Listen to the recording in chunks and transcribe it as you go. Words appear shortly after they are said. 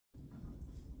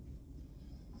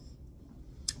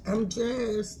I'm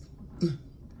dressed.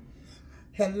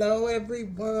 Hello,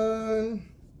 everyone.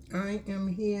 I am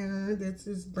here. This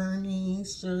is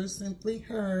Bernice, Sure Simply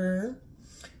Her.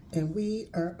 And we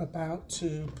are about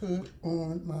to put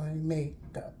on my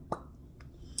makeup.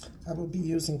 I will be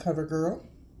using CoverGirl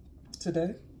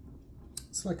today.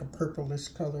 It's like a purplish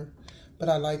color, but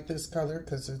I like this color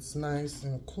because it's nice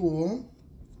and cool.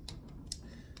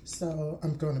 So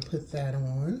I'm going to put that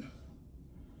on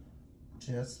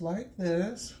just like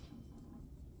this.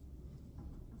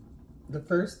 The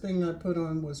first thing I put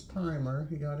on was primer.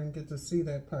 Y'all didn't get to see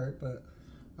that part, but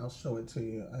I'll show it to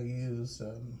you. I use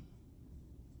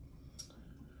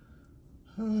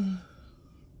let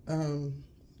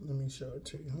me show it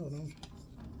to you. Hold on.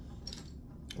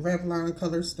 Revlon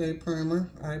Color Stay Primer,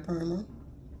 eye primer.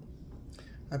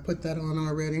 I put that on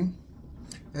already.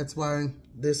 That's why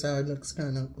this eye looks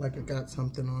kind of like it got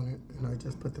something on it, and I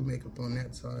just put the makeup on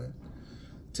that side.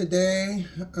 Today,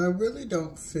 I really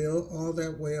don't feel all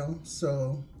that well,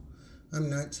 so I'm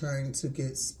not trying to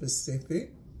get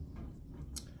specific.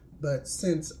 But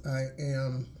since I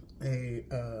am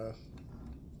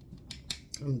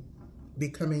I'm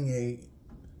becoming a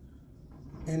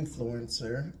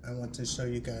influencer, I want to show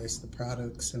you guys the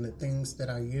products and the things that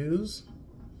I use.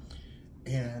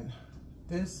 And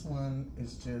this one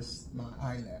is just my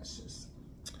eyelashes.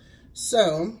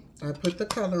 So I put the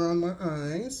color on my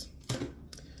eyes.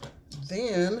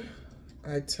 Then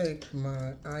I take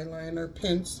my eyeliner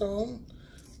pencil,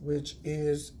 which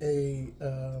is a,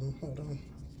 hold on,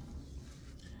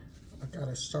 I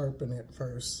gotta sharpen it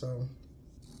first. So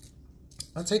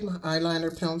I take my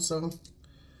eyeliner pencil.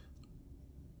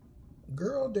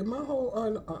 Girl, did my whole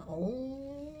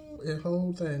the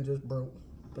whole thing just broke.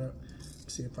 But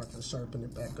let's see if I can sharpen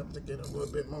it back up to get a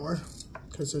little bit more,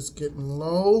 because it's getting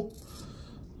low.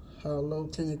 How low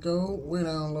can you go? Way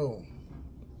down low.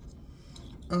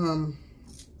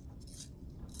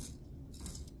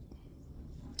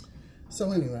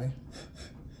 So anyway,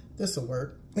 this will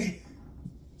work.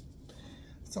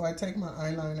 So I take my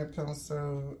eyeliner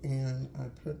pencil and I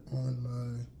put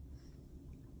on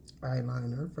my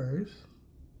eyeliner first.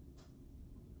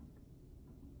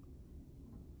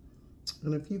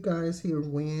 And if you guys hear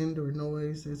wind or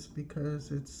noise, it's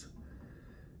because it's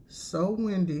so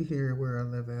windy here where I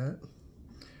live at.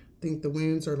 I think the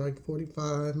winds are like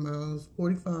 45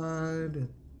 to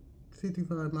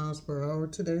 55 miles per hour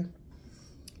today.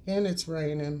 And it's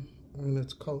raining and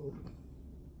it's cold.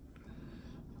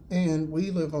 And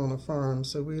we live on a farm,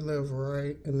 so we live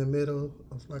right in the middle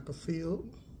of like a field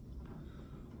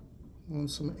on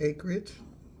some acreage.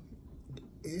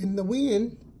 And the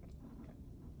wind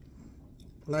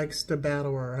likes to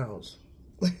battle our house.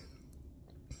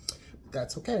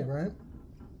 That's okay, right?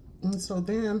 And so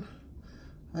then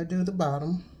I do the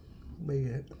bottom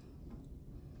lid.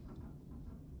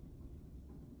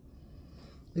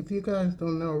 If you guys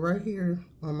don't know, right here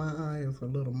on my eye is a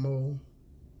little mole.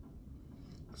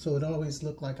 So it always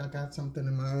look like I got something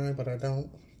in my eye, but I don't.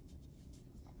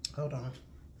 Hold on.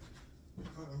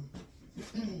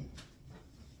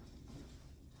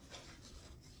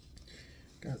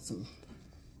 Got some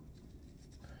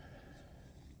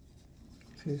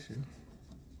tissue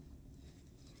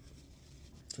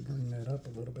to bring that up a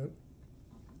little bit.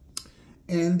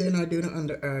 And then I do the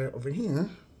under eye over here.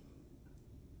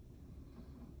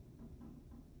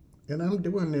 And I'm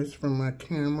doing this from my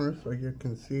camera so you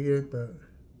can see it, but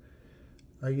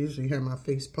I usually have my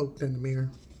face poked in the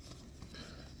mirror.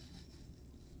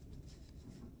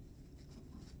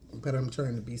 But I'm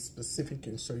trying to be specific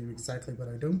and show you exactly what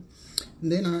I do.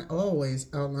 And then I always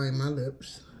outline my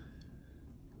lips.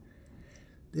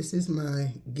 This is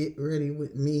my get ready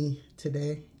with me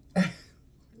today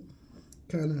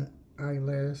kind of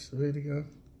eyelash video.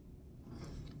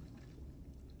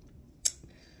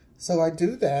 So I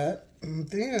do that, and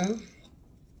then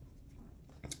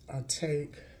I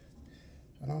take,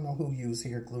 I don't know who uses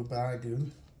hair glue, but I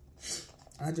do.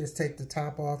 I just take the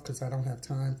top off because I don't have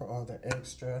time for all the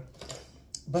extra.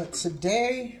 But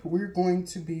today we're going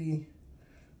to be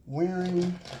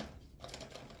wearing,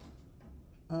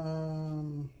 I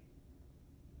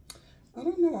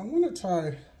don't know, I'm going to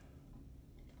try.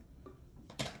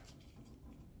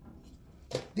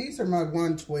 These are my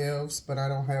 112s, but I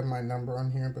don't have my number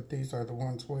on here, but these are the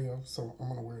 112s, so I'm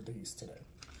going to wear these today.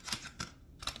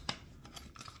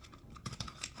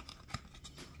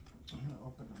 I'm going to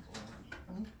open the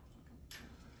door.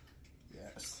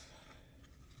 Yes.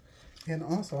 And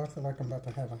also, I feel like I'm about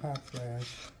to have a hot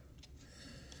flash,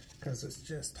 because it's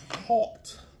just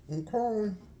hot.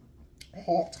 Okay?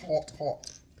 Hot, hot,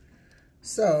 hot.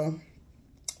 So,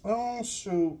 oh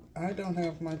shoot, I don't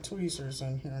have my tweezers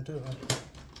in here, do I?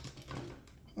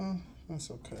 Oh,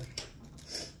 that's okay.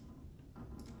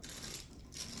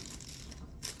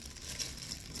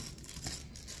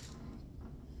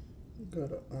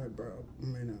 Got an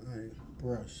an eye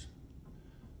brush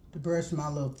to brush my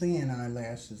little thin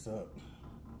eyelashes up.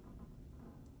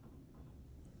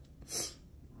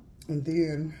 And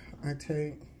then I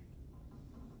take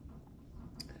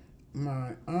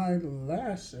my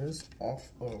eyelashes off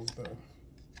of the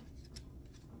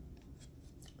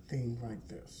thing like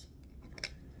this.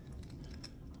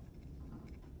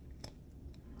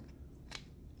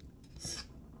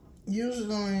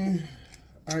 Usually,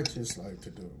 I just like to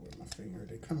do it with my finger.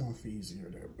 They come off easier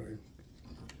that way.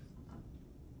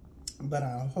 But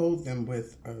I'll hold them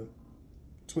with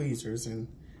tweezers, and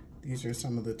these are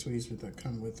some of the tweezers that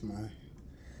come with my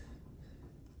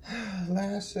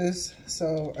lashes.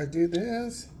 So I do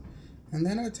this, and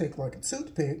then I take like a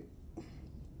toothpick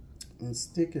and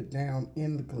stick it down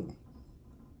in the glue.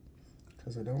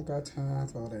 Because I don't got time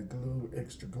for all that glue,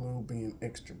 extra glue being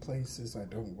extra places. I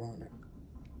don't want it.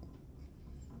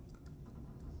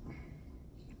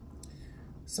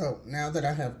 So now that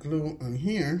I have glue on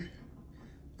here,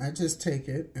 I just take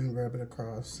it and rub it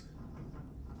across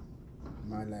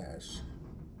my lash.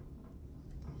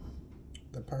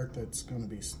 The part that's going to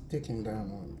be sticking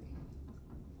down on me.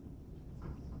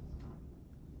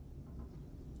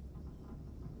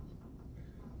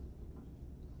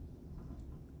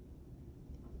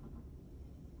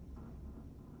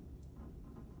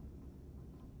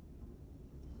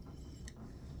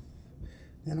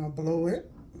 Then I'll blow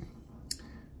it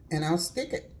and I'll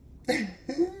stick it.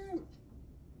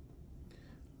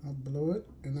 I'll blow it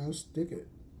and I'll stick it.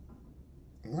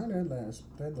 Why that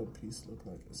little piece look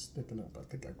like it's sticking up? I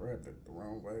think I grabbed it the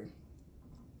wrong way.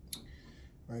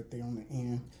 Right there on the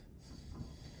end.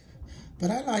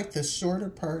 But I like the shorter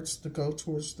parts to go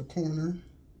towards the corner.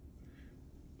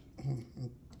 I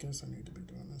guess I need to be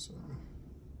doing this over.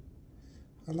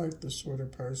 I like the shorter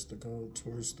parts to go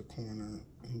towards the corner,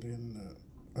 and then the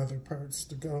other parts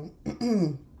to go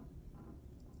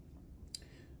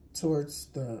towards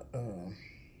the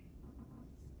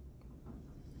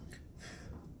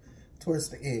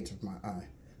edge of my eye.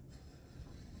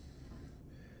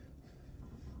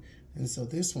 And so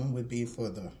this one would be for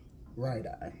the right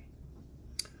eye.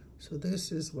 So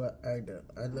this is what I do.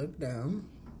 I look down.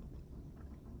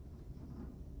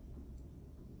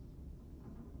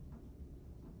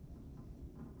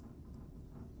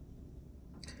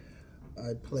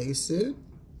 I place it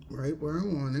right where I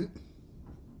want it.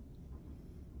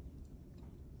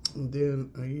 And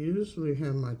then I usually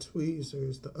have my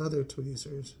tweezers, the other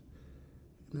tweezers,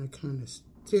 and I kind of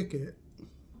stick it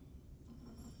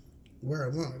where I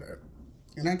want it at.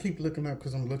 And I keep looking up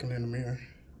because I'm looking in the mirror.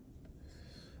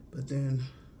 But then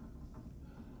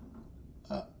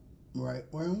up right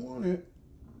where I want it.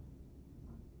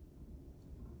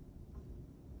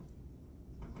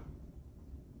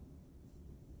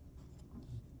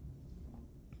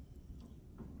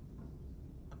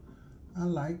 I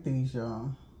like these,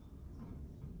 y'all.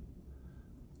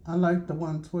 I like the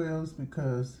 112s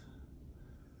because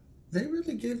they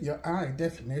really give your eye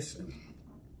definition.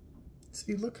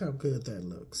 See, look how good that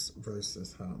looks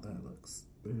versus how that looks.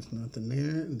 There's nothing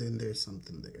there, and then there's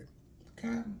something there.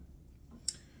 Okay?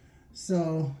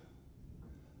 So,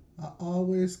 I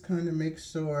always kind of make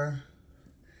sure.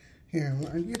 Here,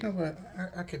 you know what?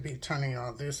 I could be turning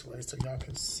y'all this way so y'all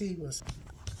can see what's.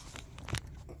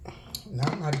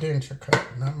 Not my denture cup,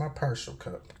 not my partial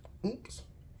cup. Oops.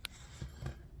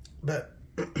 But,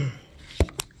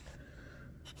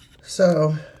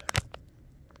 so,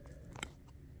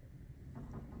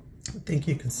 I think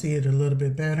you can see it a little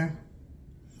bit better.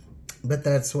 But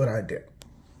that's what I do.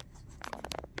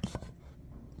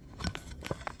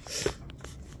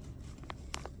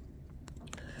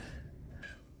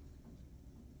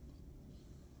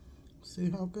 See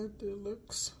how good it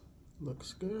looks?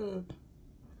 Looks good.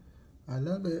 I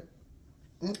love it.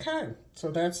 Okay,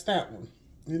 so that's that one.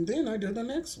 And then I do the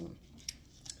next one.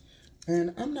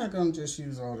 And I'm not going to just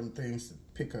use all them things to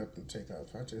pick up and take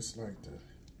off. I just like to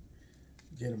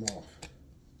get them off.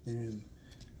 And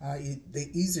they're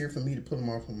easier for me to put them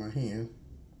off with my hand.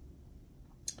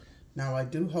 Now I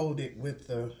do hold it with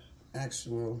the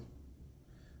actual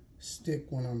stick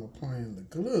when I'm applying the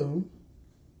glue,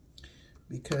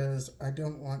 because I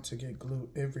don't want to get glue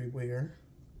everywhere.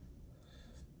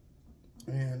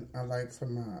 And I like for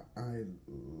my eye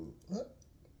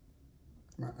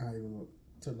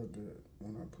to look good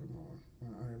when I put them on,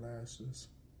 my eyelashes.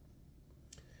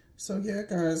 So yeah,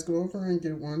 guys, go over and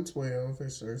get 112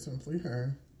 at Sure Simply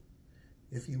Her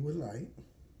if you would like.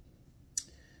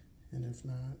 And if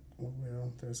not,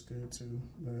 well, that's good too.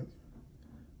 But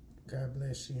God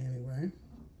bless you anyway.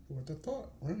 With the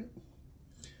thought, right?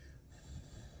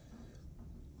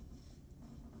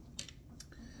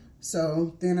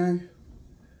 So then I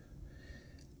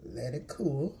let it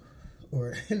cool,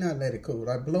 or not let it cool.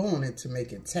 I blow on it to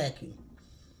make it tacky.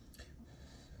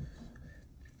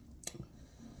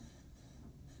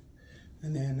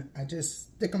 And then I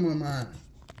just stick them on my eye.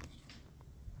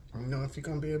 I don't know if you're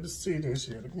gonna be able to see this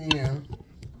yet again.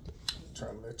 Try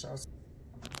to let y'all see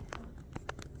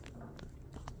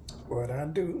what I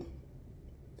do.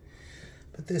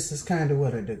 But this is kind of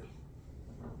what I do.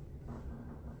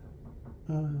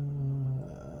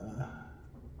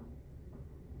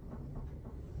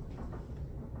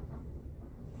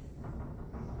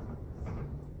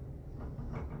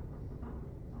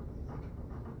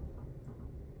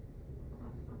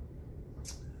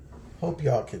 Hope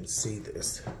y'all can see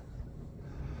this.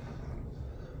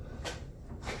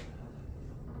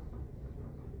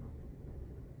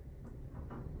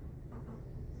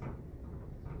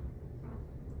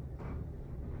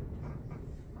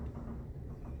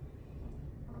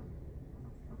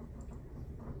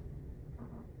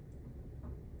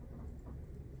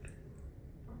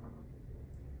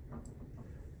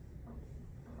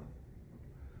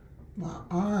 My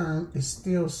arm is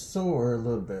still sore a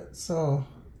little bit, so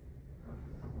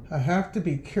I have to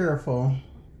be careful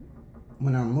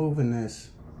when I'm moving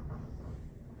this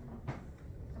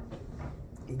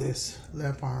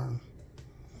left arm.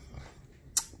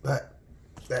 But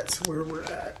that's where we're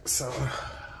at, so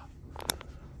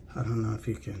I don't know if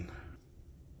you can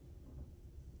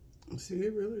see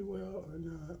it really well or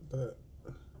not, but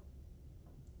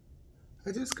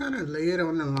I just kind of lay it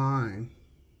on the line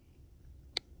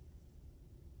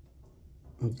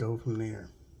and go from there.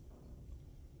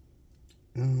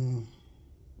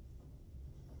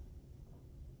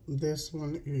 This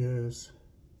one is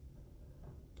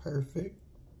perfect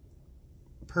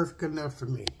enough for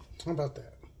me. How about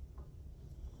that?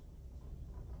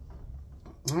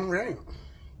 All right,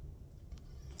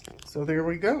 so there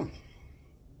we go.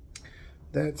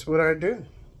 That's what I do.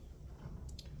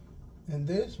 And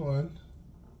this one,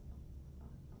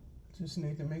 just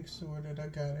need to make sure that I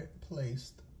got it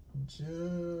placed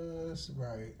just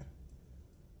right,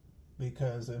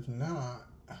 because if not,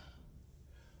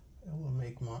 it will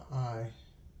make my eye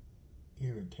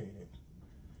irritated,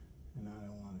 and I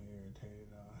don't want an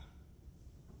irritated eye.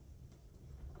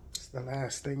 It's the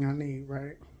last thing I need,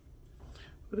 right?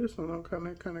 But this one, I'm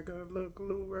kind of got a little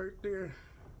glue right there.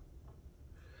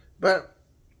 But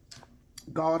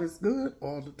God is good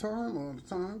all the time.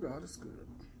 God is good.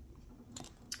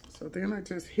 So then I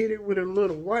just hit it with a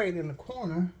little white in the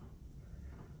corner.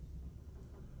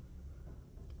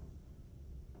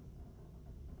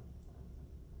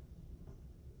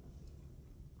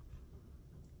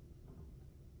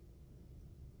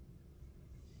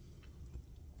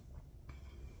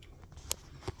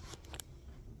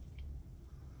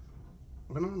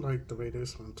 I don't like the way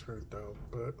this one turned out,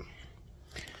 but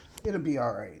it'll be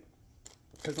all right,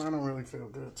 because I don't really feel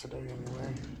good today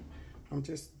anyway. I'm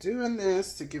just doing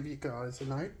this to give you guys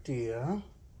an idea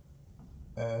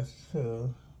as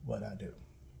to what I do.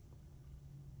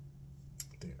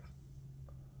 There.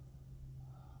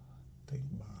 I think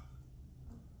my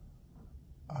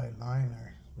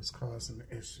eyeliner was causing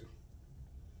the issue.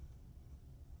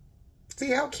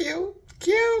 See how cute?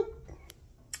 Cute!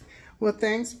 Well,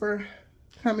 thanks for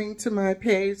coming to my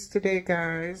page today,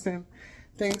 guys, and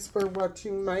thanks for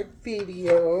watching my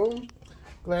video.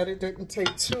 Glad it didn't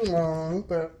take too long,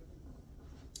 but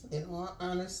in all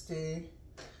honesty,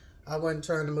 I wasn't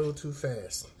trying to move too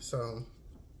fast. So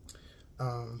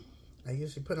I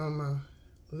usually put on my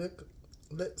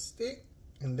lipstick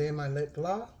and then my lip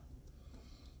gloss,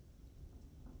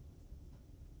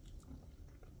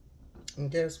 and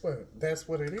guess what? That's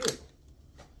what it is.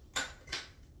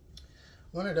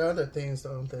 One of the other things,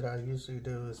 though, that I usually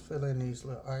do is fill in these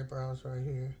little eyebrows right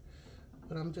here.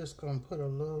 But I'm just going to put a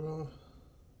little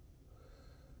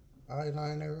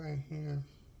eyeliner right here.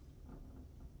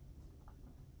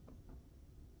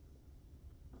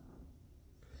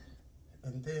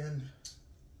 And then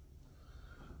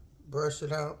brush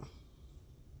it out.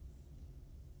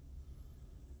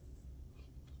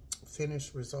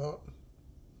 Finished result.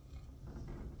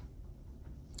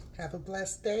 Have a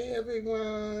blessed day,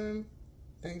 everyone.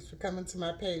 Thanks for coming to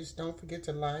my page. Don't forget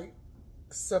to like,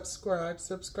 subscribe,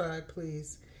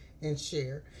 please, and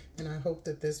share. And I hope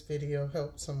that this video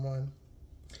helped someone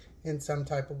in some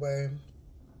type of way,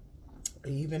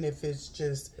 even if it's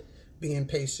just being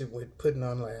patient with putting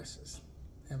on lashes.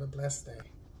 Have a blessed day.